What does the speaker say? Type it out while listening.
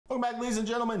Welcome back, ladies and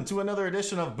gentlemen, to another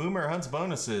edition of Boomer Hunts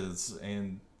Bonuses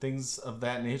and things of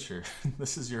that nature.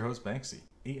 This is your host, Banksy.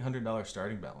 $800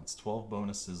 starting balance, 12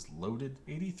 bonuses loaded,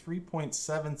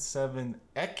 83.77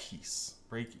 ekis,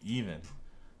 break even.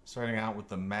 Starting out with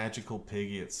the magical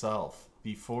piggy itself,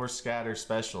 the 4 scatter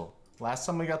special. Last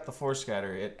time we got the 4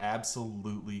 scatter, it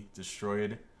absolutely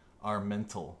destroyed our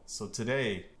mental. So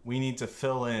today, we need to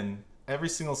fill in every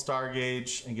single star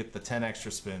gauge and get the 10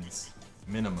 extra spins,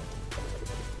 minimum.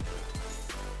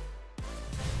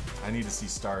 I need to see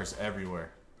stars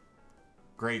everywhere.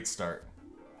 Great start.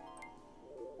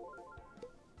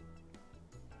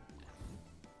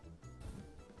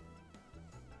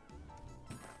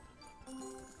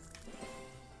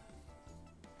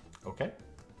 Okay.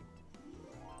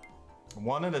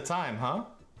 One at a time, huh?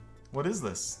 What is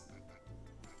this?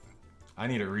 I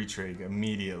need a retrig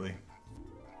immediately.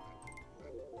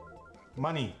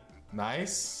 Money.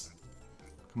 Nice.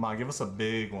 Come on, give us a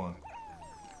big one.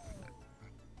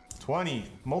 20.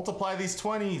 Multiply these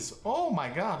 20s. Oh my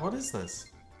god, what is this?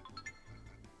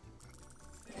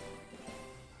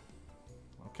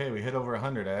 Okay, we hit over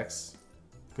 100x.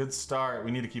 Good start. We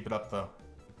need to keep it up though.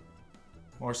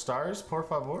 More stars, por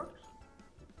favor.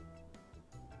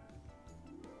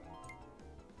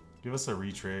 Give us a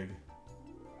retrig.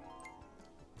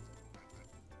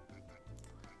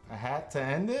 A hat to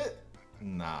end it?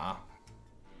 Nah.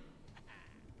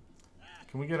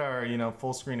 Can we get our,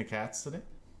 full screen of cats today?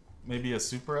 Maybe a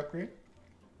super upgrade?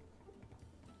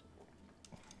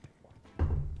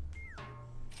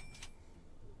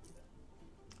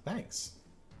 Thanks.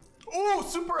 Oh,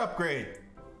 super upgrade!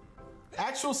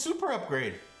 Actual super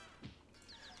upgrade!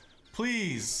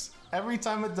 Please, every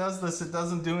time it does this, it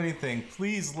doesn't do anything.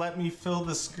 Please let me fill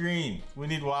the screen. We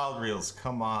need wild reels,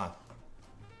 come on.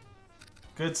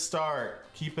 Good start,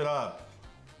 keep it up.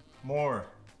 More.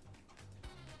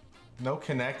 No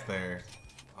connect there.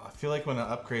 I feel like when it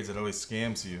upgrades, it always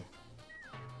scams you.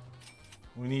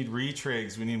 We need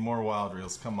retrigs. We need more wild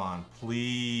reels. Come on,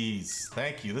 please.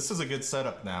 Thank you. This is a good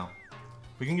setup now.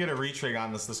 If we can get a retrig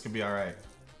on this, this could be all right.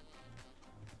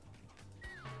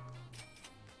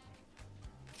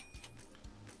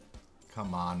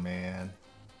 Come on, man.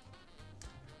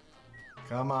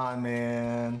 Come on,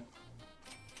 man.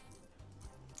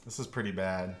 This is pretty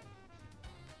bad.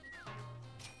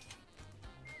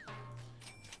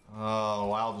 Oh,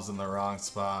 wild was in the wrong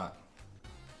spot.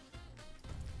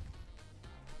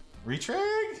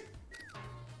 Retrig?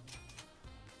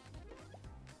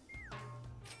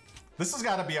 This has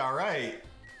got to be all right.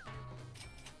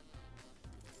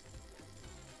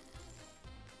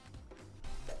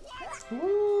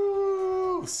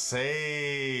 Woo!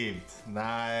 Saved.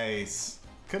 Nice.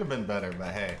 Could have been better,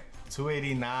 but hey.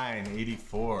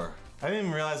 289.84. I didn't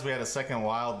even realize we had a second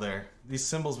wild there. These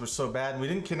symbols were so bad. We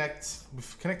didn't connect.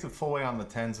 We've connected full way on the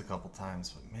 10s a couple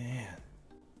times, but man.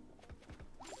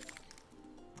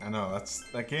 I know,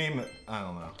 that game, I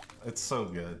don't know. It's so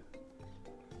good.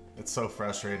 It's so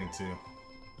frustrating too.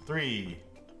 3,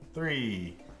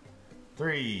 3,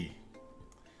 3.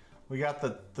 We got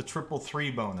the triple 3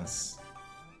 bonus.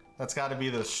 That's gotta be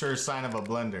the sure sign of a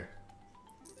blender.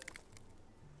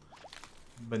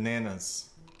 Bananas.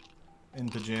 In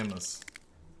pajamas.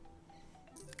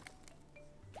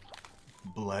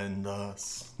 Blend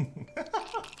us.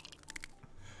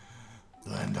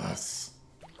 Blend us.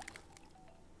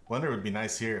 Blender would be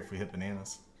nice here if we hit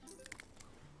bananas.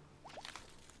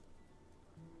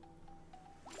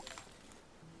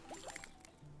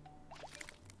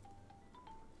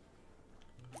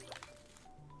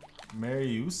 Mary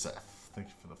Youssef, thank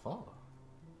you for the follow.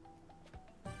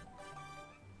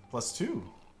 +2.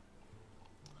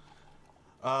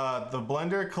 The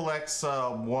blender collects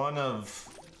one of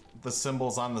the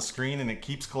symbols on the screen and it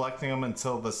keeps collecting them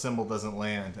until the symbol doesn't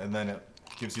land, and then it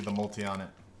gives you the multi on it.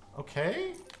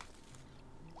 Okay.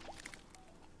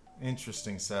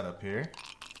 Interesting setup here.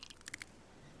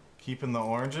 Keeping the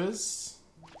oranges.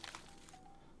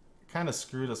 Kind of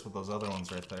screwed us with those other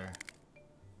ones right there.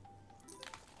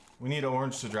 We need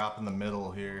orange to drop in the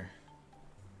middle here.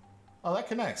 Oh, that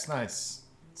connects. Nice.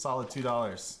 Solid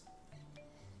 $2.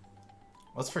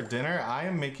 What's for dinner? I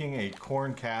am making a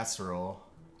corn casserole.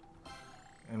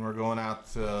 And we're going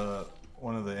out to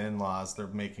one of the in-laws. They're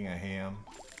making a ham.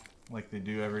 Like they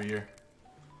do every year.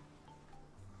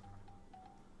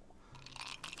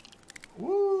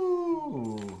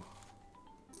 Woo!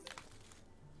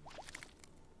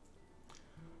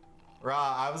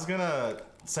 Ra, I was gonna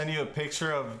send you a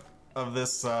picture of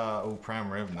this, oh, prime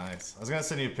rib, nice. I was gonna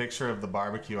send you a picture of the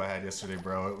barbecue I had yesterday,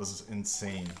 bro. It was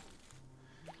insane.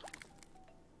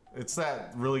 It's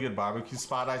that really good barbecue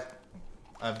spot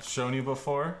I've shown you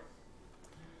before.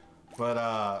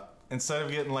 But instead of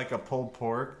getting like a pulled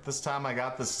pork, this time I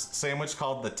got this sandwich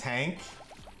called the Tank.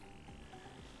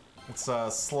 It's a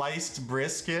sliced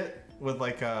brisket with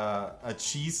like a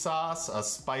cheese sauce, a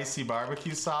spicy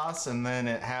barbecue sauce, and then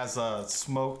it has a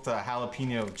smoked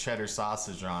jalapeno cheddar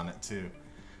sausage on it too.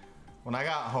 When I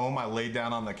got home, I laid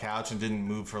down on the couch and didn't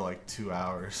move for like 2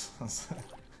 hours.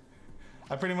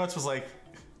 I pretty much was like,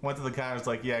 went to the counter, was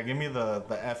like, yeah, give me the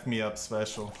F me up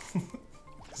special.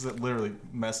 Because it literally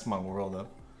messed my world up.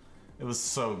 It was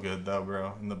so good though,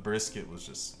 bro. And the brisket was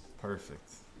just perfect.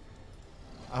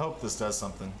 I hope this does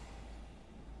something.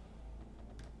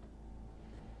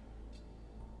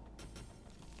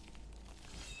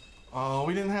 Oh,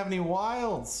 we didn't have any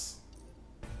wilds.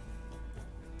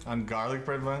 On garlic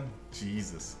bread bun?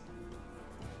 Jesus.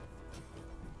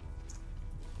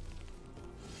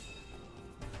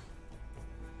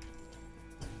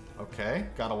 Okay,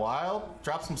 got a wild.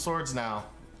 Drop some swords now.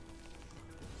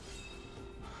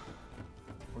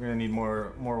 We're gonna need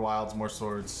more wilds, more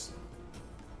swords.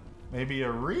 Maybe a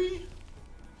re?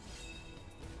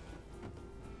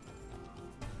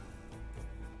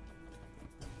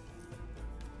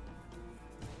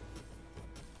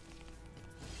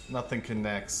 Nothing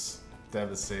connects.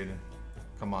 Devastating.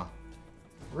 Come on.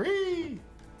 Re!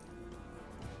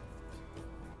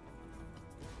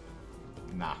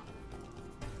 Nah.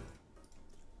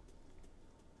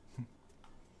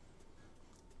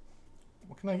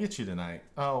 What can I get you tonight?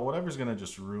 Oh, whatever's gonna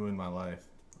just ruin my life.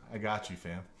 I got you,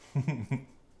 fam.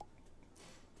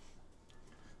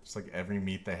 Just like every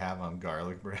meat they have on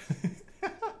garlic bread.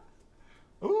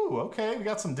 Ooh, okay, we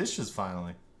got some dishes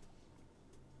finally.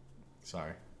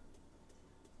 Sorry.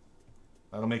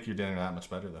 That'll make your dinner that much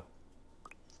better though.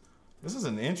 This is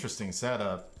an interesting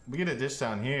setup. We get a dish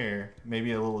down here,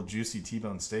 maybe a little juicy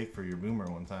T-bone steak for your boomer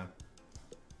one time.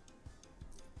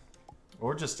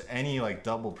 Or just any like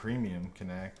double premium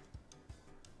connect.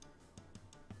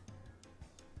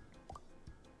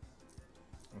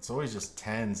 It's always just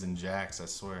 10s and jacks, I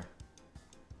swear.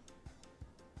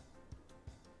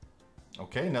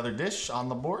 Okay, another dish on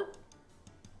the board.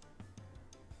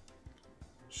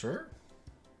 Sure.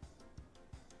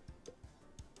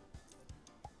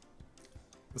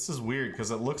 This is weird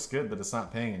because it looks good, but it's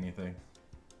not paying anything.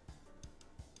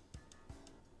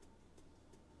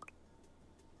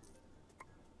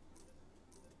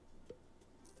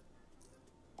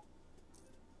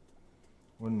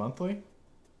 When monthly?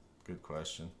 Good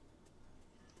question.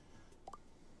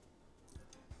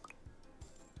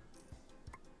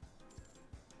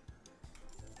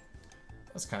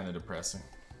 That's kind of depressing.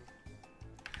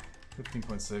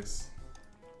 15.6.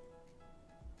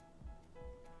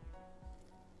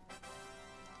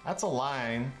 That's a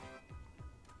line.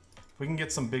 If we can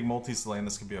get some big multis to land,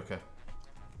 this could be okay.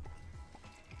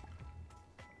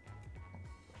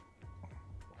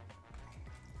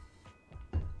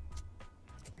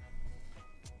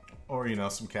 Or, you know,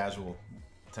 some casual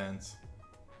 10s.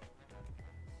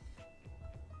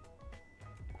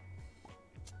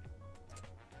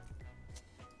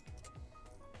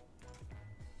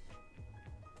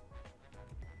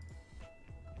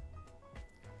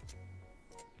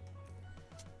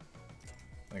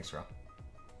 Thanks, Rob.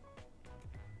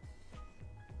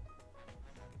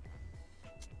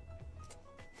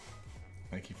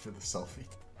 Thank you for the selfie.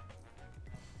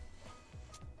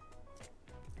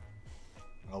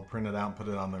 I'll print it out and put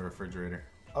it on the refrigerator.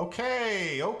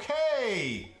 Okay,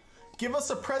 okay. Give us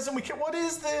a present we can. What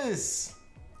is this?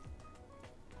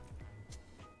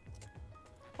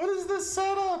 What is this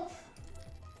setup?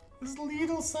 This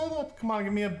Lidl setup. Come on,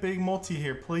 give me a big multi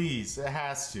here, please. It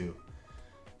has to.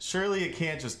 Surely it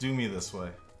can't just do me this way.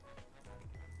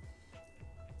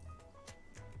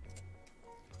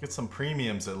 Let's get some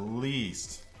premiums at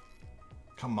least.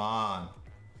 Come on.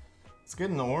 Let's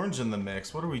get an orange in the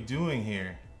mix. What are we doing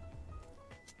here?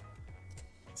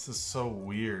 This is so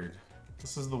weird.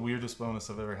 This is the weirdest bonus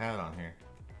I've ever had on here.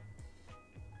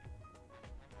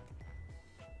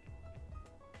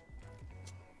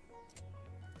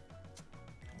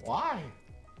 Why?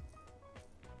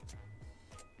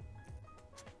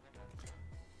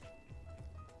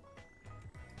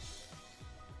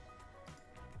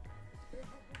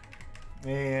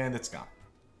 And it's gone.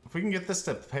 If we can get this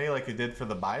to pay like it did for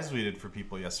the buys we did for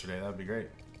people yesterday, that would be great.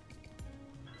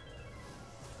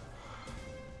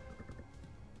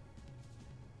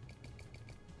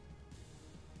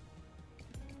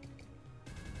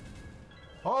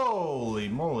 Holy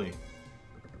moly.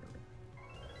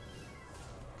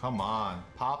 Come on,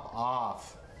 pop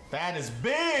off. That is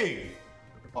big!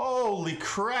 Holy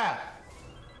crap!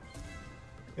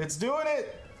 It's doing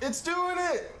it! It's doing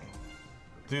it!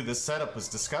 Dude, this setup was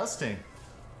disgusting.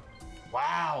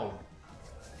 Wow.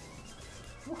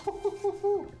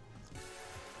 Woo-hoo-hoo-hoo-hoo.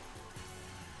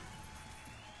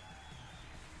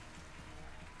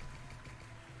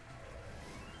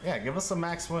 Yeah, give us a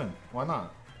max win. Why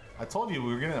not? I told you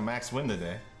we were getting a max win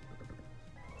today.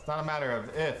 It's not a matter of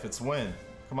if, it's when.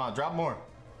 Come on, drop more.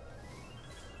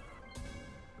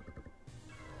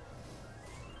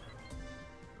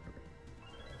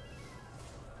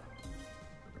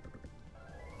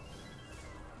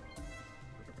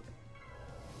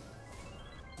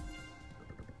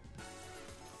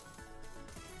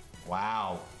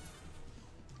 Wow.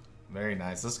 Very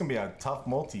nice. This is going to be a tough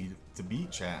multi to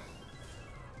beat, chat.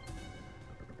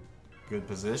 Good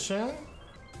position.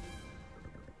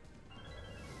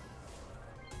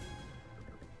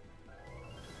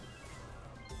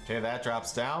 Okay, that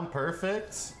drops down.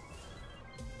 Perfect.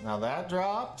 Now that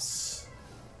drops.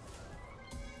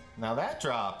 Now that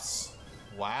drops.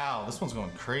 Wow, this one's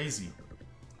going crazy.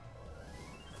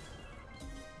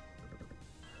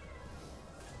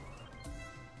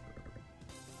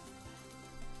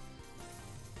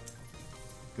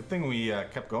 Good thing we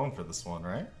kept going for this one,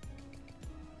 right?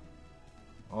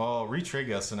 Oh,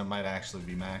 re-trig us and it might actually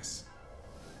be max.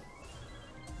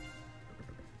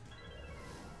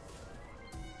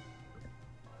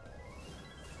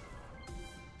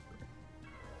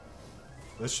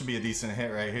 This should be a decent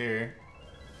hit right here.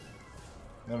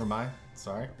 Never mind,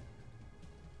 sorry.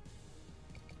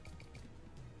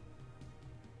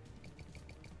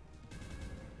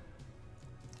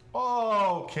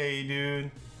 Okay,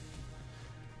 dude.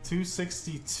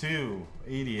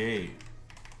 262.88.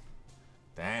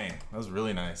 Dang, that was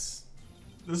really nice.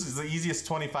 This is the easiest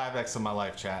 25x of my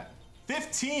life, chat.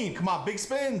 15, come on, big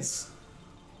spins.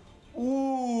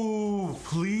 Ooh,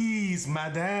 please,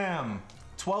 madame.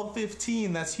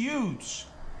 12.15, that's huge.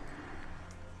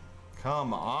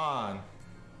 Come on.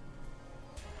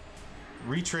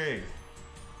 Retrig.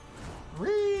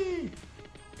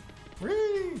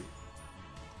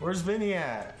 Where's Vinny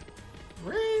at?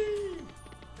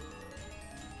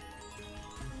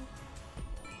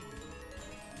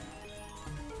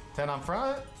 10 on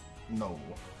front? No.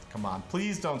 Come on,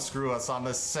 please don't screw us on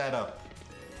this setup.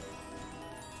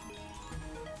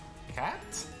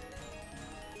 Cat?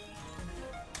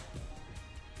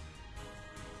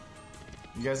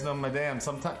 You guys know my damn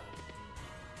sometimes.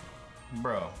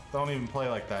 Bro, don't even play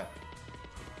like that.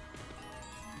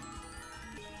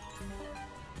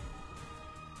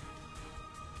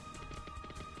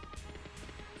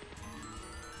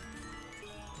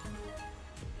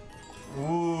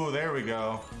 Ooh, there we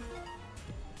go.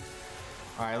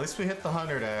 Alright, at least we hit the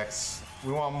 100x.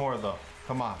 We want more though.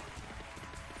 Come on.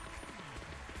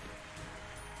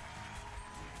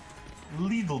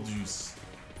 Lidl juice.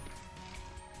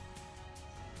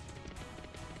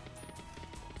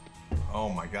 Oh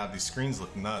my god, these screens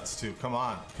look nuts too. Come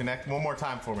on, connect one more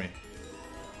time for me.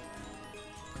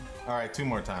 Alright, 2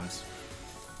 more times.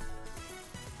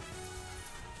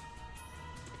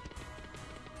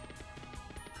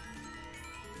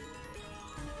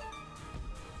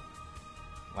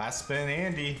 Last spin,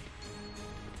 Andy.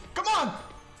 Come on!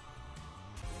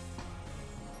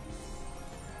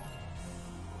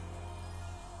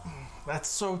 That's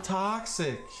so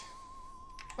toxic.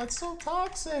 That's so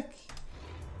toxic.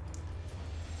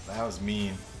 That was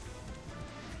mean.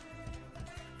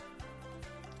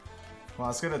 Come on,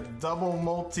 let's get a double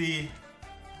multi.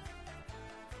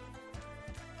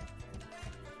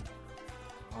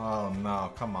 Oh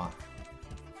no, come on.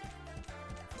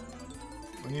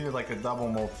 We needed like a double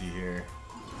multi here.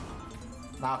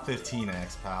 Not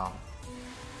 15x, pal.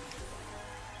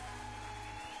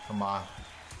 Come on.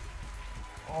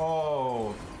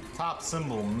 Oh, top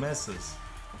symbol misses.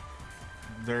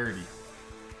 Dirty.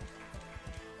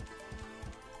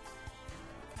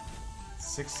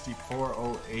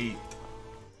 6408.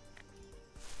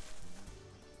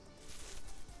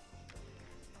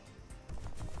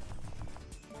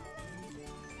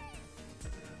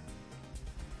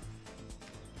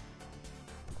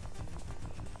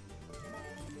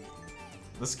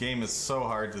 This game is so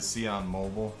hard to see on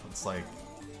mobile. It's like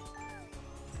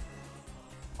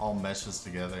all meshes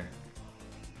together.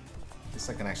 I guess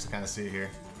I can actually kind of see it here.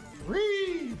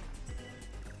 Whee!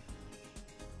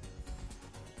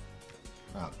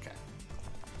 Okay.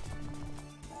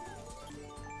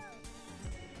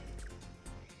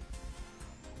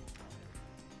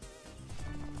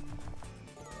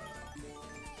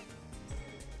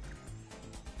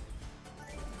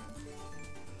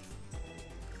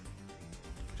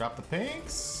 Drop the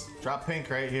pinks. Drop pink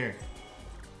right here.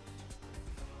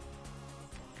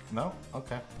 No?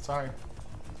 Okay. Sorry.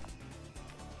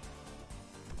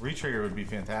 Retrigger would be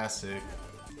fantastic.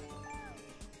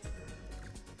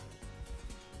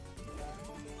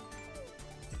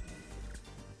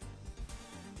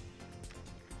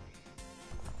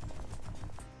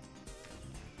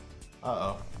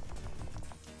 Uh-oh.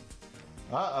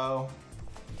 Uh-oh.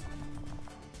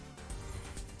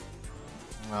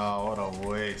 Oh, what a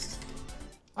waste.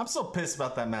 I'm so pissed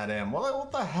about that Madame.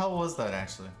 What the hell was that,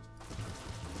 actually?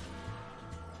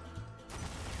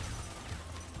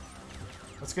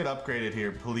 Let's get upgraded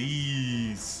here,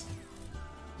 please.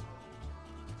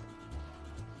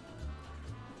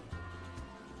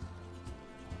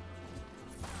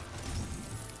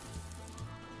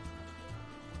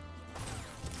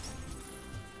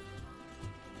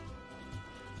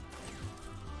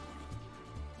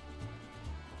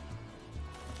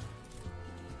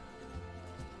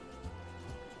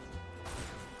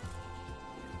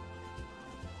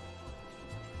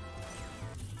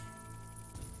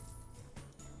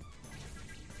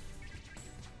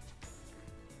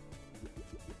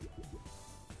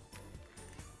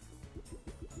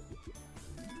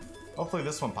 Hopefully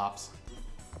this one pops.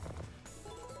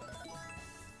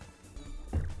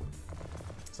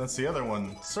 Since the other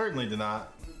one certainly did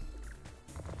not.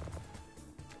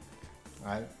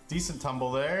 Alright, decent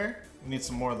tumble there. We need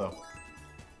some more though.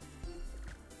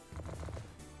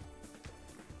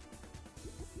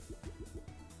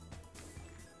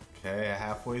 Okay,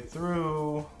 halfway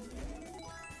through.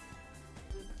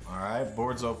 Alright,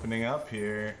 board's opening up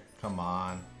here. Come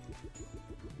on.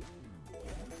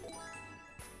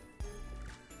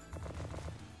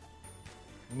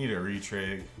 We need a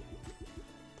retrig.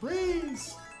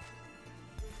 Please!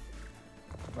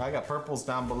 I got purples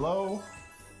down below.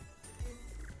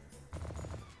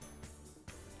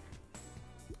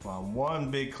 Come on,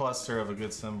 one big cluster of a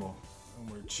good symbol. And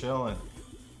we're chilling.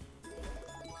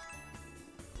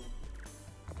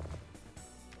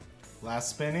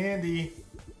 Last spin, Andy.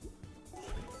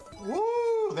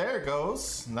 Woo! There it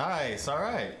goes. Nice,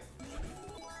 alright.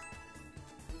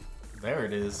 There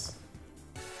it is.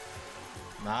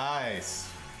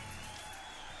 Nice.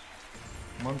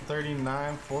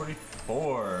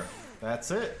 139.44.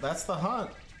 That's it. That's the hunt.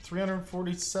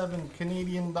 347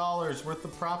 Canadian dollars worth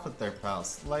of profit there,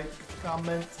 pals. Like,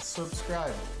 comment,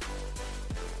 subscribe.